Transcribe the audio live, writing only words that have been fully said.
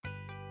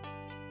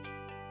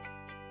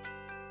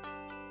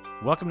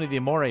Welcome to the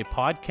Amore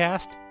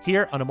Podcast,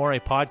 here on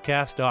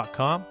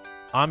AmorePodcast.com.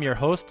 I'm your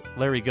host,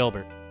 Larry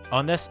Gilbert.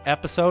 On this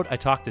episode, I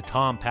talked to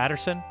Tom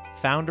Patterson,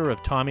 founder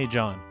of Tommy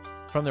John.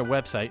 From their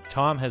website,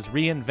 Tom has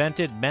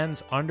reinvented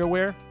men's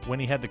underwear when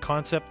he had the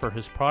concept for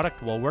his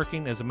product while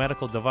working as a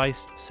medical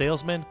device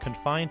salesman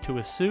confined to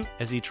a suit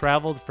as he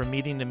traveled from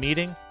meeting to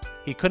meeting.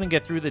 He couldn't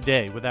get through the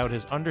day without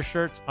his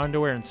undershirts,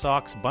 underwear, and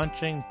socks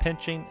bunching,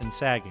 pinching, and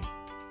sagging.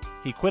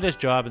 He quit his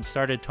job and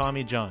started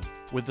Tommy John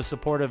with the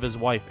support of his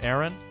wife,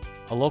 Erin,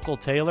 a local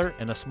tailor,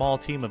 and a small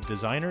team of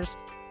designers.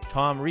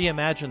 Tom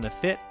reimagined the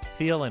fit,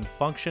 feel, and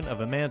function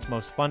of a man's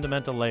most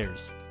fundamental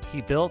layers.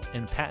 He built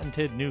and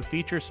patented new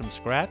features from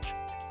scratch.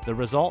 The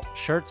result,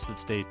 shirts that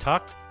stay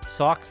tucked,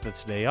 socks that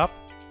stay up,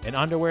 and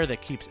underwear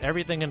that keeps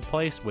everything in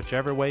place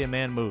whichever way a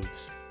man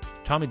moves.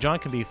 Tommy John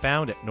can be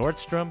found at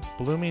Nordstrom,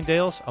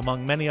 Bloomingdale's,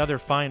 among many other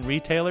fine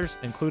retailers,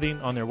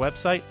 including on their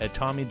website at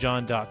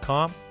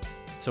TommyJohn.com.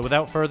 So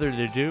without further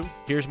ado,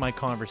 here's my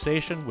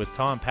conversation with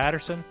Tom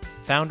Patterson,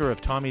 founder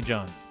of Tommy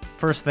John.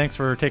 First, thanks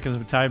for taking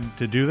some time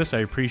to do this. I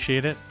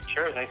appreciate it.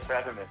 Sure, thanks for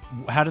having me.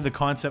 How did the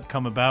concept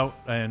come about,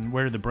 and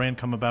where did the brand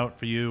come about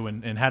for you,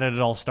 and how did it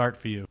all start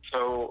for you?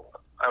 So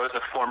I was a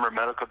former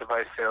medical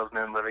device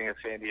salesman living in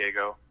San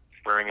Diego,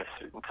 wearing a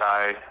suit and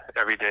tie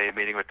every day,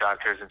 meeting with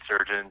doctors and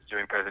surgeons,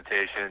 doing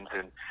presentations,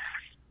 and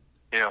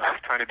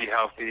trying to be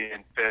healthy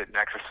and fit and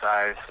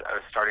exercise. I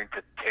was starting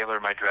to tailor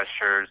my dress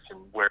shirts and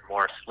wear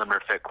more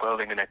slimmer fit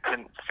clothing, and I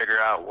couldn't figure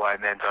out why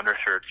men's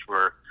undershirts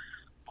were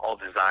all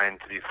designed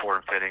to be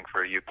form-fitting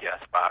for a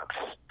UPS box.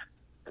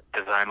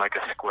 Designed like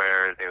a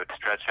square, they would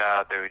stretch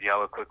out, they would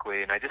yellow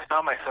quickly, and I just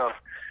found myself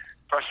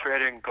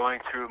frustrated going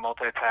through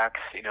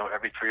multi-packs,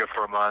 every 3 or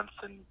 4 months,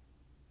 and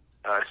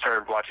I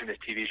started watching this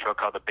TV show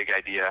called The Big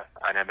Idea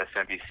on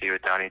MSNBC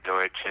with Donnie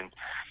Deutsch, and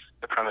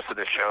the premise of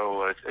the show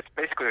was it's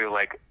basically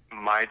like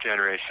my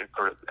generation.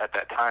 At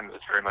that time, it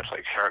was very much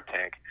like Shark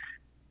Tank.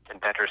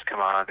 Inventors come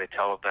on, they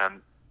tell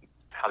them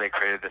how they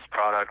created this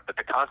product, but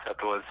the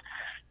concept was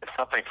if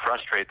something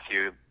frustrates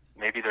you,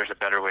 maybe there's a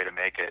better way to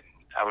make it.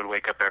 I would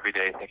wake up every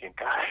day thinking,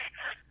 gosh,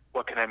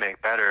 what can I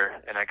make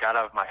better? And I got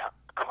out of my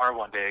car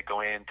one day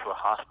going into a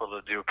hospital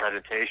to do a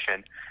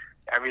presentation.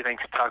 Everything's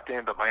tucked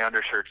in, but my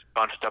undershirt's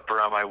bunched up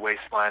around my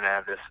waistline. I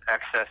have this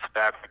excess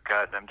fabric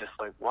cut, and I'm just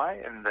like,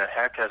 why in the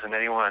heck hasn't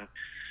anyone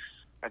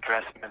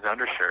addressed men's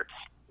undershirts?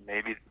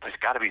 Maybe there's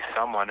got to be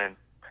someone. And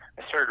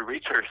I started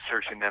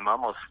researching them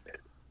almost,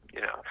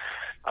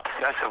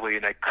 obsessively,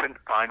 and I couldn't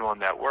find one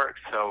that worked.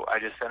 So I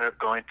just ended up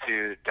going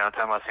to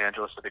downtown Los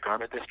Angeles to the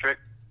garment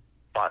district,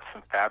 bought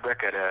some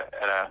fabric at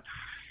a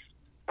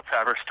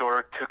fabric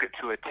store, took it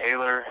to a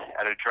tailor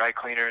at a dry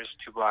cleaner's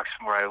 2 blocks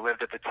from where I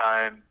lived at the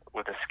time,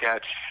 with a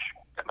sketch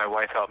that my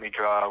wife helped me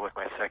draw with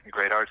my second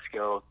grade art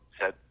skill.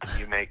 Said,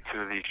 you make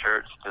 2 of these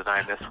shirts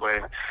designed this way,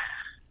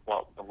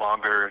 well,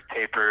 longer,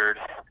 tapered,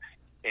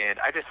 and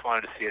I just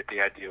wanted to see if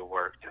the idea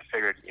worked. I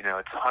figured,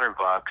 it's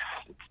 $100,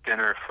 it's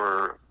dinner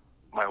for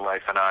my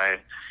wife and I,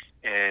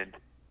 and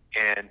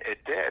it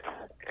did.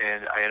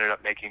 And I ended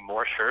up making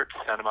more shirts,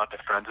 sent them out to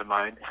friends of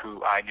mine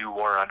who I knew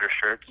wore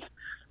undershirts.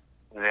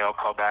 And they all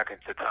called back and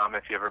said, Tom,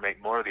 if you ever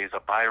make more of these,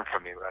 I'll buy them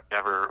from you. I've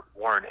never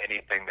worn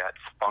anything that's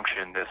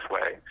functioned this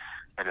way,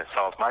 and it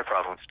solves my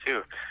problems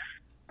too.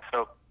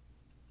 So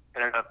I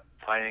ended up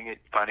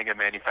finding a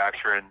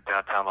manufacturer in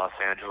downtown Los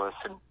Angeles,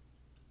 and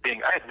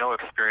I had no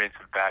experience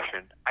in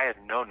fashion. I had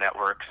no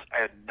networks.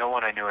 I had no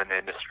one I knew in the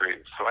industry.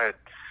 So I had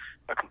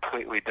a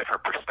completely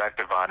different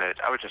perspective on it.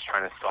 I was just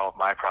trying to solve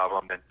my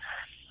problem, and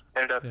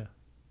ended up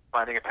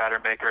finding a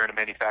pattern maker and a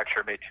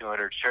manufacturer, made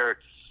 200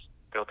 shirts,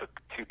 built a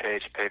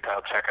 2-page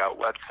PayPal checkout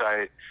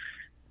website,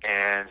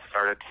 and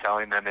started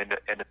selling them into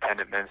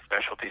independent men's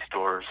specialty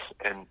stores.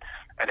 And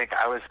I think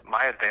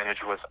my advantage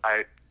was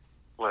I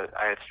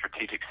had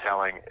strategic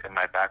selling in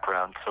my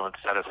background. So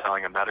instead of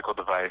selling a medical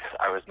device,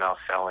 I was now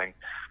selling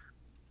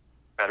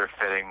better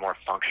fitting, more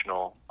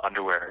functional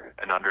underwear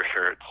and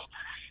undershirts.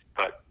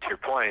 But to your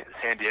point,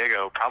 San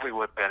Diego probably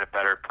would have been a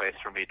better place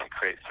for me to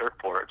create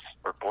surfboards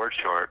or board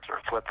shorts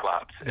or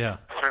flip-flops. Yeah.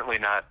 Certainly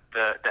not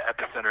the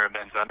epicenter of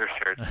men's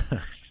undershirts,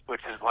 which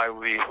is why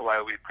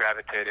we've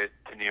gravitated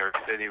to New York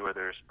City, where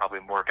there's probably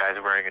more guys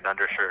wearing an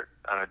undershirt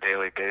on a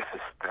daily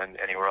basis than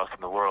anywhere else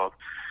in the world.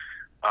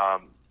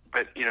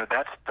 But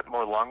that's the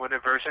more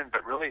long-winded version,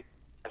 but really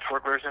the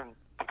short version,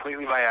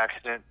 completely by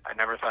accident. I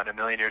never thought in a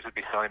million years I'd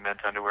be selling men's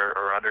underwear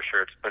or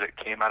undershirts, but it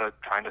came out of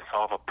trying to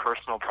solve a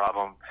personal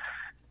problem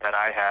that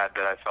I had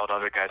that I felt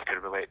other guys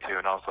could relate to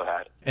and also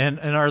had. And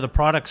are the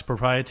products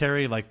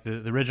proprietary, like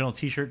the original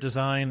T-shirt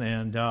design?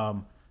 And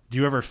do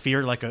you ever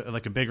fear like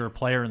a bigger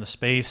player in the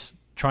space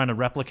trying to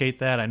replicate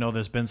that? I know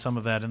there's been some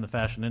of that in the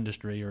fashion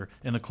industry or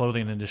in the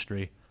clothing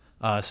industry.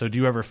 So do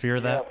you ever fear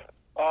that?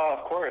 Yeah.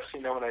 Of course.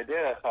 When I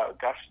did, I thought,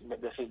 gosh,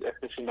 if this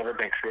has never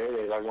been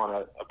created, I want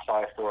to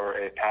apply for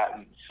a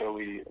patent. So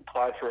we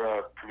applied for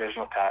a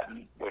provisional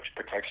patent, which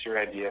protects your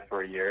idea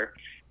for a year.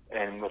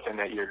 And within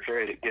that year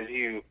period, it gives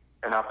you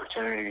an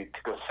opportunity to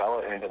go sell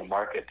it into the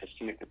market to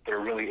see if there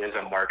really is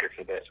a market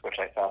for this, which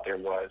I thought there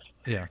was.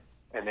 Yeah.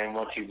 And then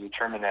once you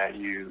determine that,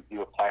 you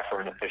apply for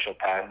an official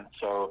patent.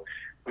 So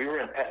we were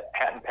in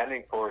patent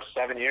pending for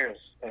 7 years.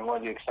 And one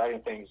of the exciting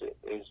things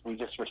is we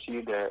just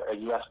received a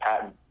U.S.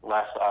 patent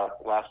last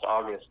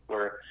August,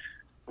 where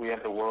we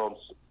have the world's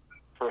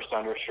first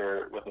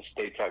undershirt with a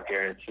stay tuck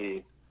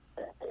guarantee.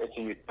 It's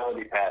a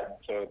utility patent,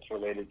 so it's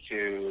related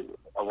to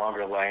a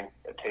longer length,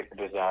 a taper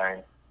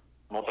design,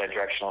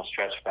 multi-directional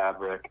stretch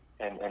fabric,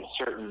 and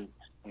certain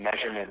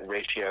measurement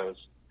ratios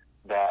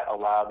that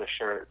allow the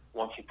shirt,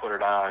 once you put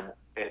it on,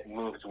 it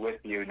moves with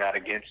you, not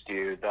against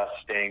you, thus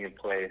staying in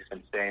place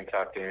and staying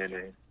tucked in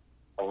and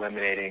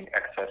eliminating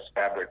excess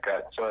fabric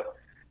cut. So,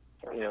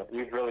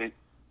 we've really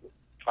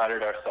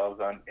flattered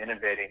ourselves on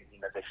innovating,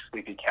 this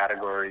sleepy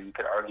category. You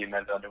could argue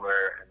men's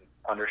underwear and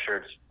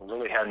undershirts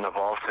really hadn't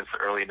evolved since the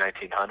early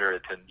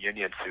 1900s and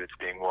union suits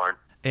being worn.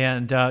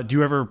 And do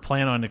you ever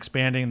plan on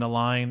expanding the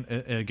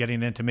line,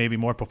 getting into maybe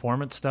more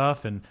performance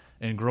stuff and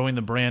growing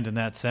the brand in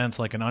that sense,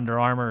 like an Under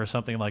Armour or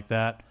something like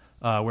that,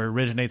 where it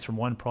originates from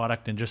one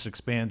product and just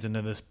expands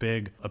into this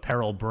big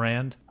apparel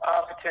brand?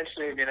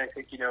 Potentially. I mean, I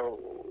think,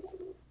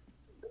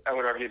 I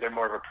would argue they're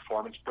more of a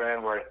performance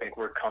brand, where I think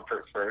we're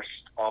comfort first.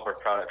 All of our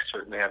products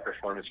certainly have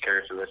performance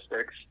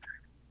characteristics.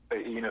 But,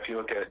 if you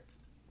look at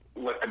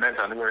the men's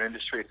underwear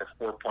industry, it's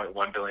a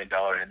 $4.1 billion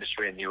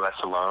industry in the U.S.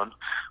 alone.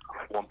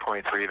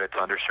 1.3 of it's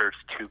undershirts,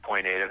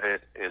 2.8 of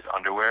it is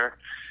underwear.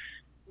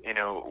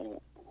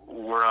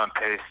 We're on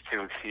pace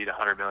to exceed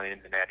 $100 million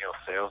in annual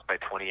sales by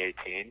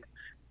 2018.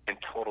 In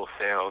total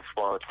sales,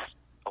 while it's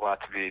a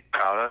lot to be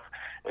proud of,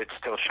 it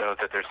still shows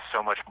that there's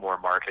so much more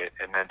market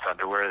in men's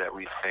underwear that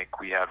we think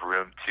we have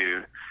room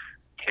to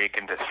take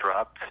and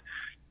disrupt.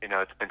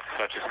 It's been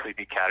such a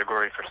sleepy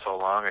category for so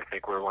long. I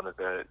think we're one of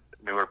the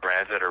newer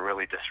brands that are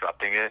really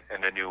disrupting it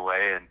in a new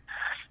way, and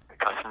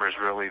customers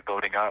really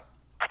voting up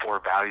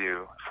for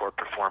value, for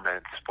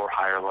performance, for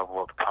higher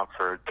level of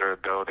comfort,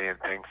 durability, and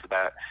things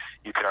that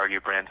you could argue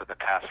brands in the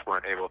past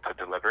weren't able to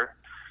deliver.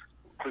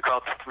 We call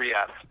it the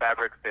 3Fs: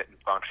 fabric, fit, and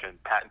function.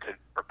 Patented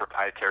or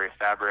proprietary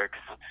fabrics,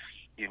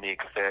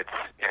 unique fits,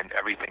 and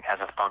everything has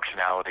a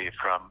functionality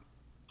from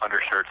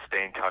undershirts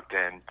staying tucked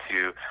in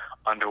to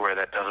underwear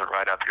that doesn't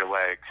ride up your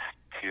legs,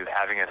 to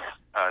having a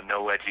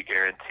no wedgie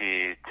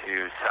guarantee,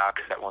 to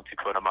socks that once you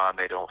put them on,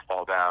 they don't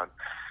fall down.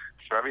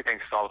 So everything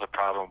solves a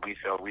problem we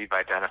feel we've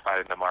identified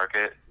in the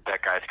market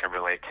that guys can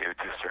relate to a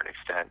certain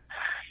extent.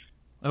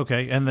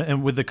 Okay,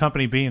 and with the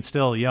company being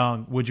still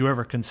young, would you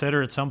ever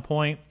consider at some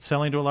point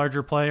selling to a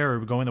larger player, or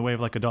going the way of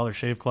like a Dollar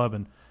Shave Club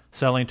and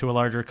selling to a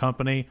larger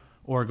company,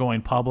 or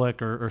going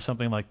public or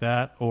something like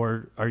that?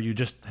 Or are you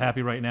just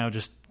happy right now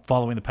just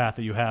following the path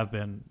that you have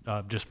been,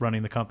 just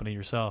running the company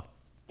yourself?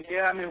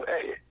 Yeah, I mean,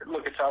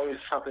 look, it's always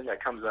something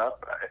that comes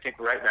up. I think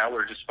right now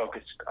we're just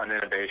focused on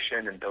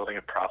innovation and building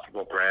a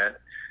profitable brand.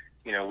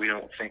 We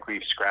don't think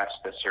we've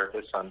scratched the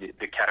surface on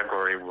the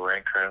category we're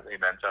in currently,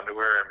 men's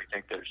underwear, and we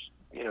think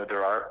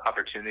there are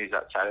opportunities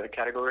outside of the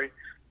category.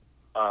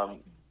 I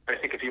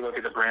think if you look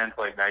at the brands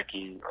like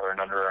Nike or an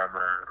Under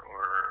Armour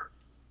or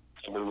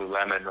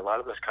Lululemon, a lot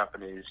of those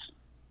companies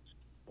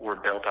were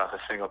built off a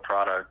single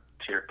product,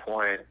 to your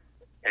point,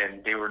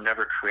 and they were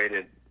never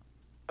created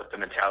with the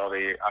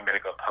mentality, I'm going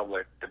to go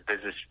public. The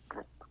business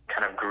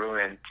kind of grew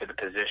into the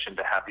position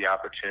to have the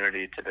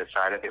opportunity to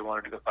decide if they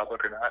wanted to go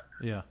public or not.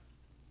 Yeah.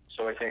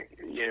 So I think,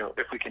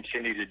 if we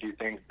continue to do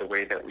things the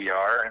way that we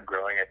are and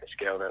growing at the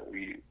scale that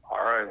we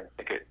are, I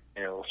think it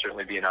will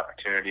certainly be an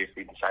opportunity if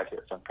we decide to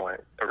at some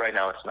point. But right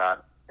now it's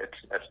not.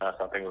 It's not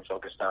something we're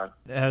focused on.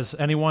 Has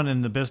anyone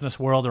in the business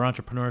world or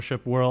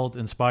entrepreneurship world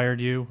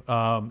inspired you,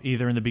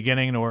 either in the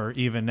beginning or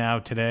even now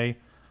today?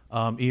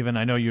 Even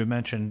I know you had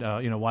mentioned,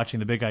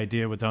 watching The Big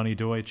Idea with Donny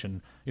Deutsch,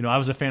 and I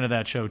was a fan of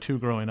that show too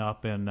growing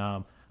up, and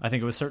I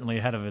think it was certainly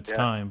ahead of its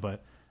time.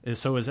 But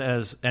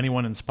has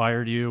anyone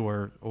inspired you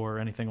or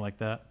anything like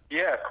that?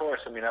 Yeah, of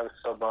course. I mean, I was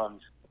so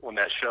bummed when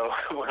that show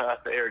went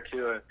off the air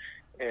too,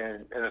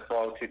 in the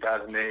fall of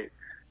 2008.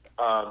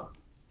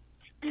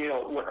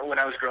 When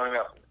I was growing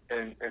up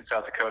in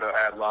South Dakota,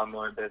 I had lawn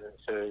mowing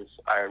businesses.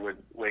 I would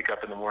wake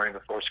up in the morning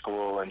before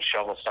school and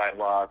shovel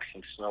sidewalks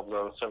and snow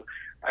blow. So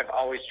I've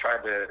always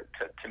tried to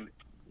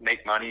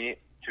make money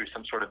through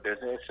some sort of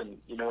business. And,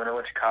 when I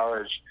went to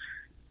college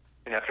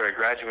and after I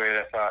graduated,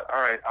 I thought,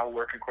 all right, I'll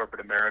work in corporate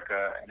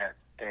America.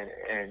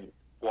 And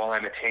while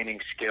I'm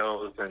attaining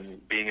skills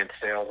and being in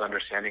sales,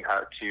 understanding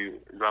how to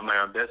run my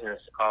own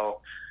business,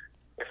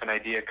 if an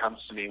idea comes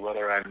to me,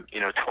 whether I'm,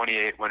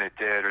 28 when it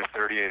did or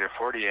 38 or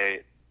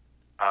 48,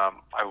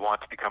 I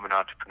want to become an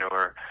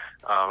entrepreneur.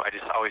 I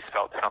just always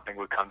felt something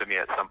would come to me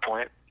at some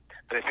point.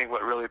 But I think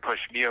what really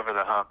pushed me over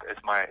the hump is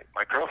my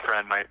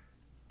girlfriend,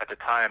 at the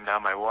time, now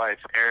my wife,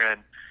 Erin,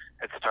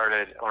 had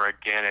started an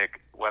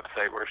organic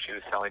website where she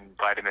was selling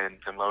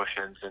vitamins and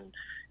lotions. And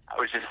I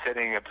was just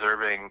sitting,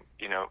 observing,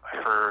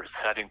 her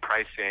setting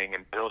pricing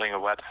and building a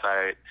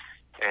website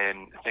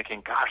and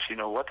thinking, gosh,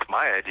 what's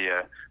my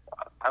idea?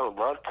 I would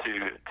love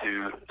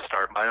to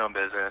start my own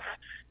business.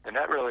 And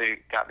that really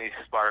got me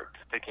sparked,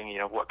 thinking,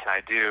 what can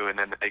I do? And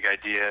then The Big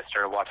Idea,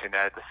 started watching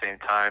that at the same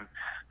time.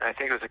 And I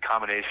think it was a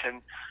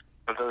combination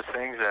of those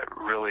things that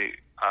really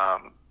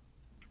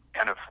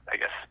kind of, I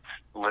guess,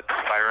 lit the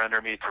fire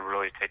under me to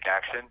really take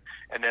action.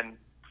 And then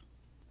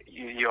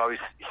you always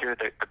hear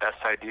that the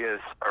best ideas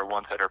are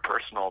ones that are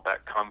personal,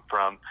 that come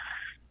from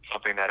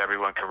something that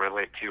everyone can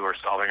relate to or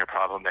solving a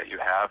problem that you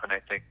have. And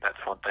I think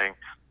that's one thing.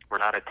 We're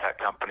not a tech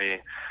company.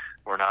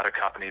 We're not a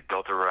company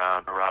built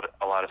around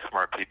a lot of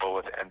smart people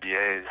with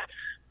MBAs.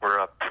 We're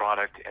a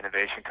product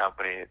innovation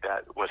company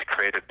that was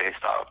created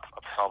based off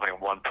of solving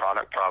one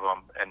product problem,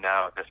 and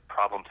now this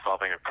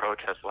problem-solving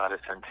approach has led us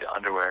into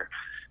underwear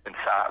and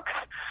socks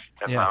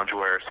and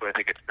loungewear. So I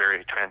think it's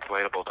very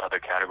translatable to other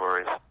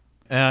categories.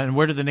 And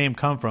where did the name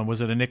come from?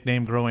 Was it a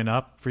nickname growing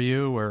up for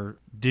you, or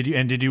did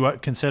you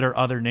consider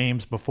other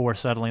names before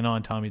settling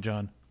on Tommy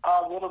John?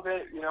 A little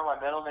bit. My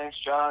middle name's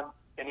John.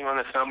 Anyone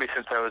that's known me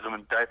since I was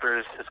in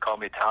diapers has called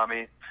me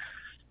Tommy.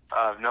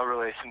 No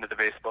relation to the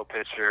baseball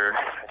pitcher.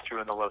 I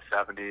threw in the low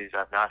 70s.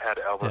 I've not had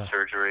elbow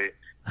surgery.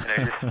 And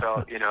I just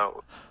felt,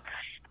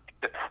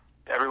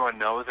 everyone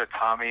knows a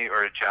Tommy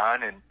or a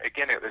John. And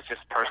again, it was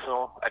just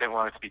personal. I didn't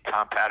want it to be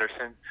Tom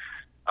Patterson.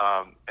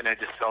 And I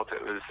just felt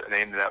it was a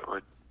name that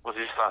was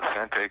just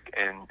authentic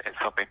and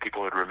something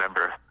people would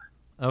remember.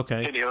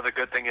 Okay. And, the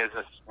good thing is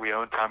we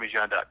own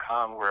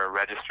TommyJohn.com. We're a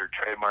registered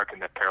trademark in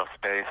the apparel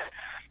space.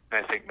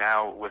 And I think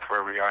now with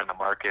where we are in the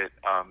market,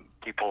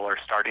 people are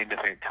starting to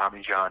think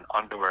Tommy John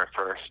underwear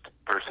first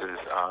versus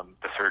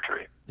the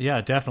surgery.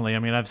 Yeah, definitely. I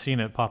mean, I've seen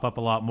it pop up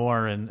a lot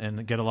more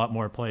and get a lot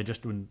more play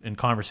just in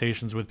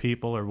conversations with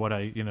people or what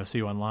I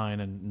see online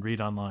and read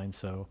online.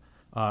 So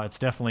it's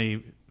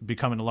definitely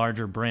becoming a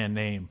larger brand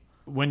name.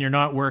 When you're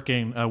not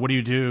working, what do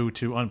you do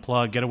to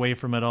unplug, get away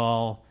from it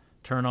all,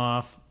 turn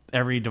off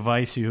every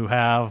device you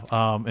have,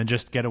 and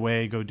just get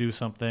away, go do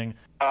something?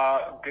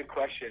 Good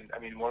question. I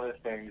mean, one of the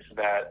things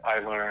that I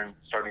learned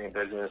starting a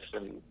business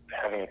and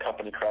having a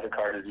company credit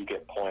card is you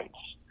get points.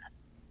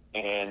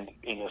 And,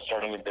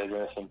 starting a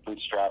business and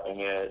bootstrapping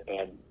it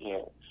and,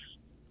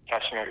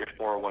 cashing out your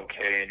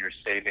 401k and your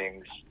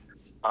savings,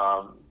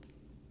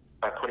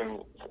 by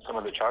putting some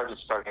of the charges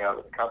starting out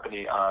with the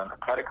company on a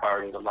credit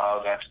card, it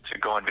allowed us to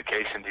go on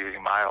vacations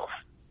using miles.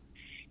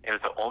 It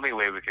was the only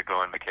way we could go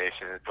on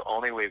vacation. It's the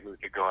only way we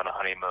could go on a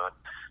honeymoon.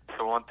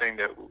 So one thing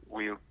that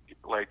we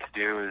like to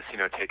do is,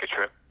 take a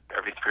trip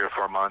every 3 or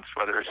 4 months,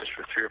 whether it's just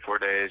for 3 or 4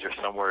 days or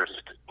somewhere,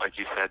 just, like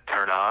you said,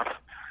 turn off.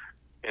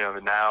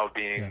 Now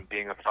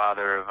being a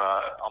father of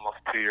almost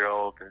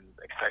 2-year-old and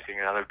expecting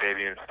another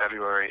baby in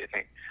February, I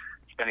think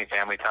spending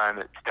family time,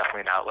 it's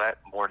definitely an outlet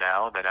more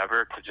now than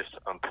ever to just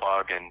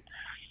unplug. And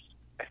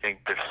I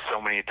think there's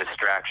so many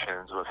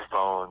distractions with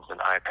phones and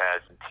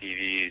iPads and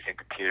TVs and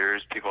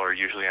computers. People are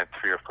usually on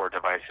 3 or 4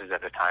 devices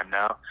at a time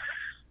now.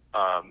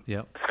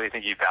 So I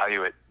think you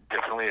value it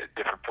differently at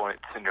different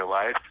points in your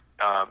life.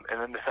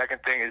 And then the second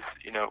thing is,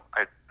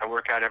 I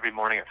work out every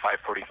morning at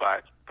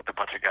 5:45 with a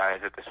bunch of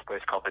guys at this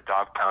place called the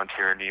Dog Pound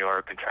here in New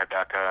York and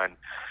Tribeca, and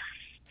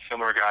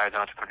similar guys,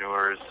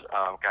 entrepreneurs,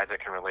 guys I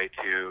can relate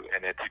to.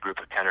 And it's a group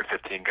of 10 or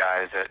 15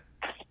 guys that,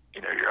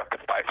 you're up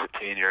at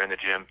 5:15, you're in the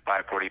gym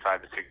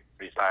 5:45 to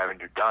 6:45, and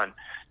you're done.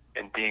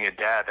 And being a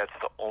dad, that's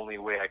the only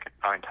way I could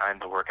find time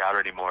to work out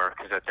anymore,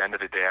 because at the end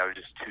of the day, I was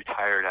just too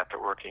tired after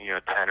working,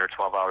 10 or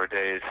 12-hour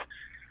days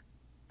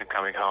and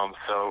coming home.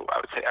 So I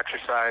would say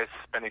exercise,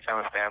 spending time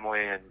with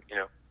family, and,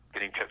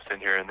 getting trips in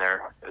here and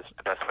there is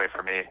the best way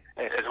for me,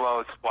 as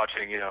well as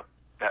watching,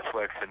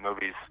 Netflix and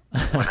movies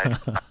when I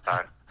have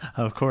time.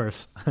 Of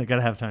course. I got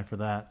to have time for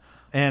that.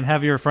 And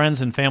have your friends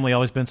and family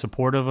always been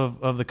supportive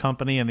of the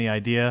company and the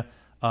idea,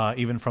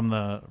 even from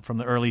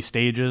the early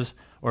stages?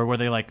 Or were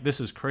they like, this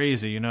is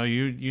crazy, you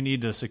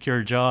need a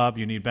secure job,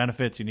 you need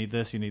benefits, you need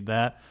this, you need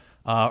that?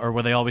 Or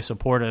were they always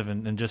supportive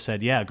and just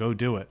said, yeah, go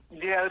do it?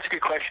 Yeah, that's a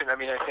good question. I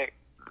mean, I think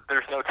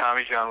there's no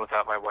Tommy John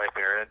without my wife,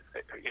 Erin.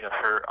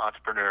 Her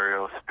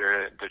entrepreneurial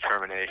spirit and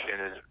determination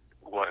is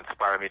what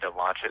inspired me to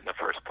launch it in the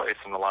first place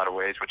in a lot of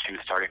ways when she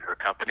was starting her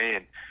company.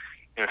 And,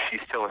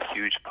 she's still a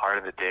huge part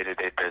of the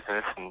day-to-day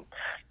business and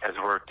has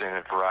worked in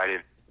a variety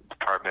of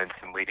departments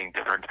and leading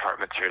different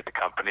departments here at the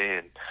company.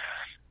 And,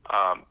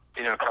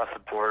 across the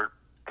board,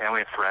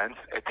 family and friends,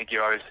 I think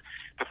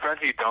the friends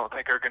you don't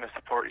think are going to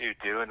support you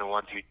do, and the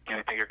ones you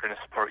do think are going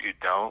to support you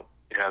don't.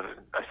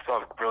 I still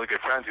have really good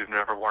friends who've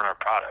never worn our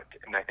product,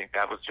 and I think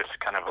that was just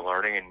kind of a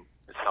learning and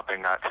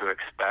something not to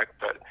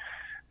expect. But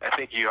I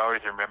think you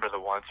always remember the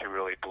ones who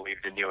really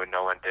believed in you and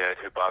no one did,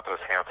 who bought those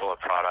handful of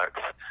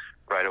products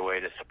right away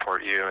to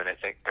support you, and I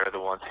think they're the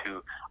ones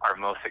who are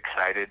most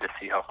excited to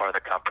see how far the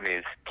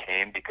companies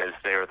came, because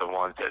they're the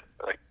ones that,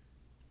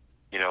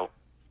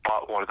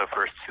 bought one of the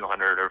first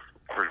 200 or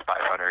first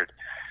 500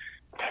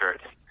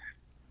 shirts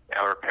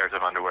or pairs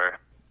of underwear.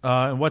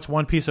 And what's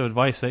one piece of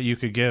advice that you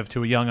could give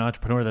to a young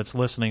entrepreneur that's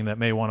listening that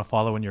may want to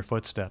follow in your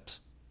footsteps?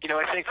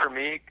 I think for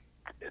me,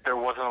 there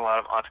wasn't a lot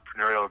of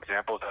entrepreneurial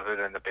examples other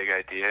than the big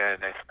idea,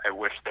 and I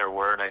wish there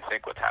were. And I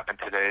think what's happened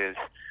today is,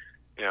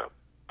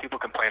 people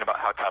complain about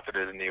how tough it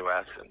is in the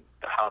U.S. and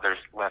how there's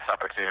less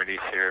opportunities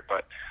here.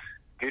 But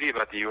the beauty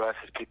about the U.S.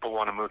 is people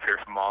want to move here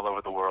from all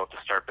over the world to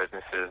start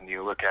businesses. And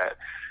you look at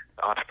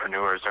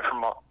entrepreneurs.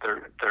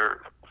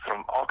 They're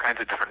from all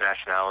kinds of different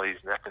nationalities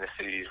and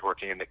ethnicities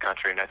working in the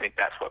country, and I think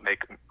that's what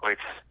makes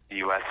the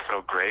U.S.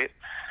 so great.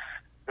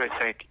 I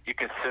think you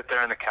can sit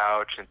there on the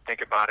couch and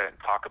think about it and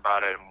talk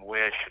about it and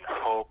wish and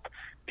hope.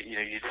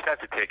 You just have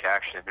to take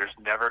action. There's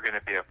never going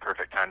to be a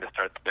perfect time to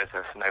start the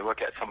business. And I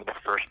look at some of the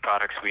first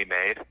products we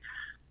made.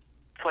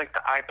 It's like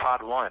the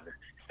iPod 1.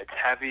 It's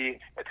heavy,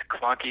 it's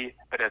clunky,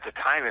 but at the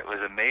time it was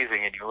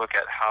amazing. And you look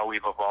at how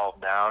we've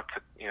evolved now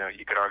to,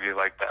 you could argue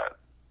like the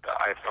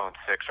iPhone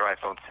 6 or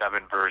iPhone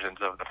 7 versions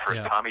of the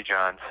first Tommy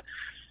Johns.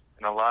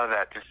 And a lot of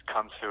that just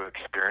comes through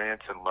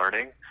experience and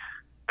learning.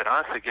 But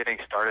honestly, getting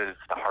started is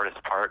the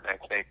hardest part. And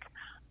I think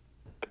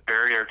the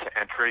barrier to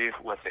entry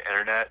with the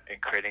internet and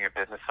creating a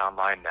business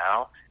online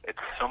now, it's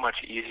so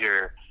much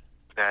easier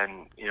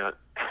than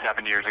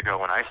 7 years ago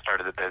when I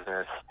started the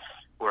business,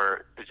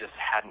 where it just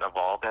hadn't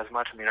evolved as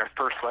much. I mean, our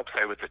first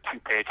website was a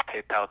 2-page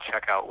PayPal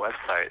checkout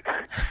website.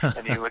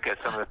 And you look at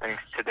some of the things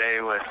today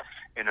with,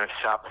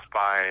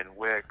 Shopify and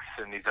Wix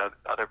and these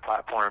other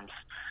platforms.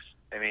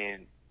 I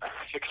mean, a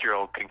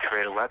 6-year-old can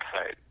create a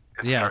website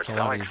and start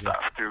selling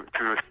stuff through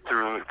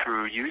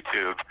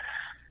YouTube.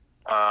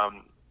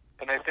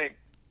 And I think,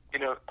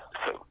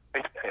 so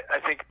I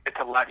think it's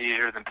a lot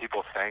easier than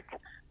people think.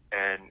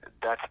 And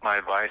that's my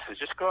advice, is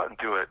just go out and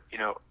do it.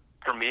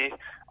 For me,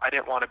 I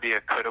didn't want to be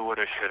a coulda,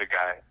 woulda, shoulda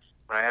guy.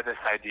 When I had this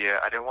idea,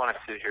 I didn't want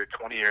to sit here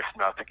 20 years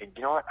from now thinking,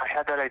 you know what, I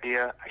had that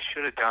idea, I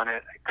should have done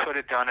it, I could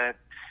have done it.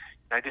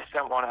 And I just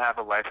don't want to have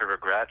a life of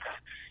regrets.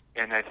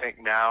 And I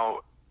think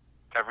now,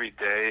 every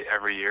day,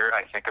 every year,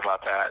 I think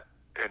about that.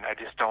 And I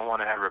just don't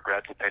want to have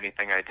regrets with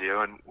anything I do.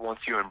 And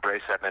once you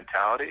embrace that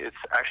mentality, it's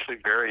actually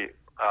very,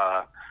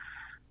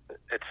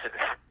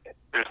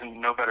 there's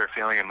no better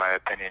feeling, in my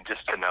opinion,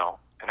 just to know.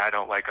 And I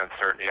don't like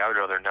uncertainty. I would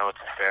rather know it's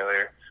a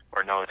failure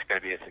or know it's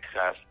going to be a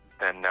success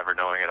than never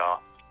knowing at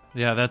all.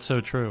 Yeah, that's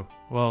so true.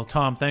 Well,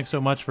 Tom, thanks so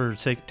much for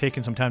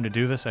taking some time to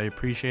do this. I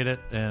appreciate it,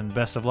 and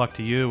best of luck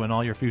to you and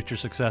all your future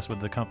success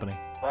with the company.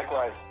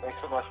 Likewise. Thanks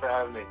so much for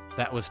having me.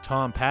 That was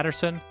Tom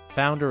Patterson,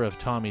 founder of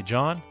Tommy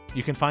John.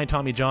 You can find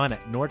Tommy John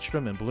at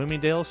Nordstrom and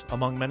Bloomingdale's,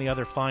 among many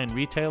other fine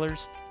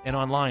retailers, and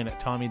online at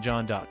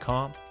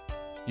TommyJohn.com.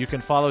 You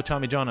can follow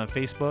Tommy John on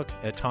Facebook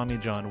at Tommy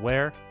John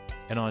Ware,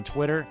 and on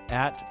Twitter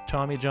at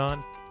Tommy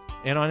John,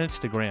 and on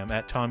Instagram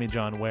at Tommy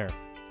John Ware.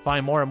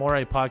 Find more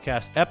Amore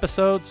podcast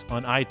episodes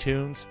on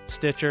iTunes,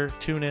 Stitcher,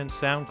 TuneIn,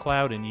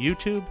 SoundCloud, and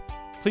YouTube.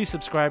 Please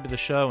subscribe to the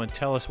show and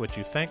tell us what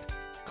you think.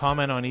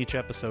 Comment on each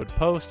episode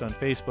post on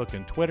Facebook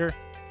and Twitter.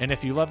 And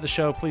if you love the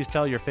show, please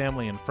tell your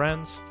family and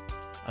friends.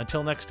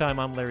 Until next time,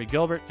 I'm Larry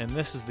Gilbert, and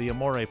this is the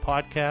Amore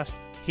Podcast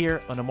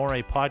here on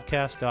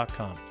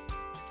AmorePodcast.com.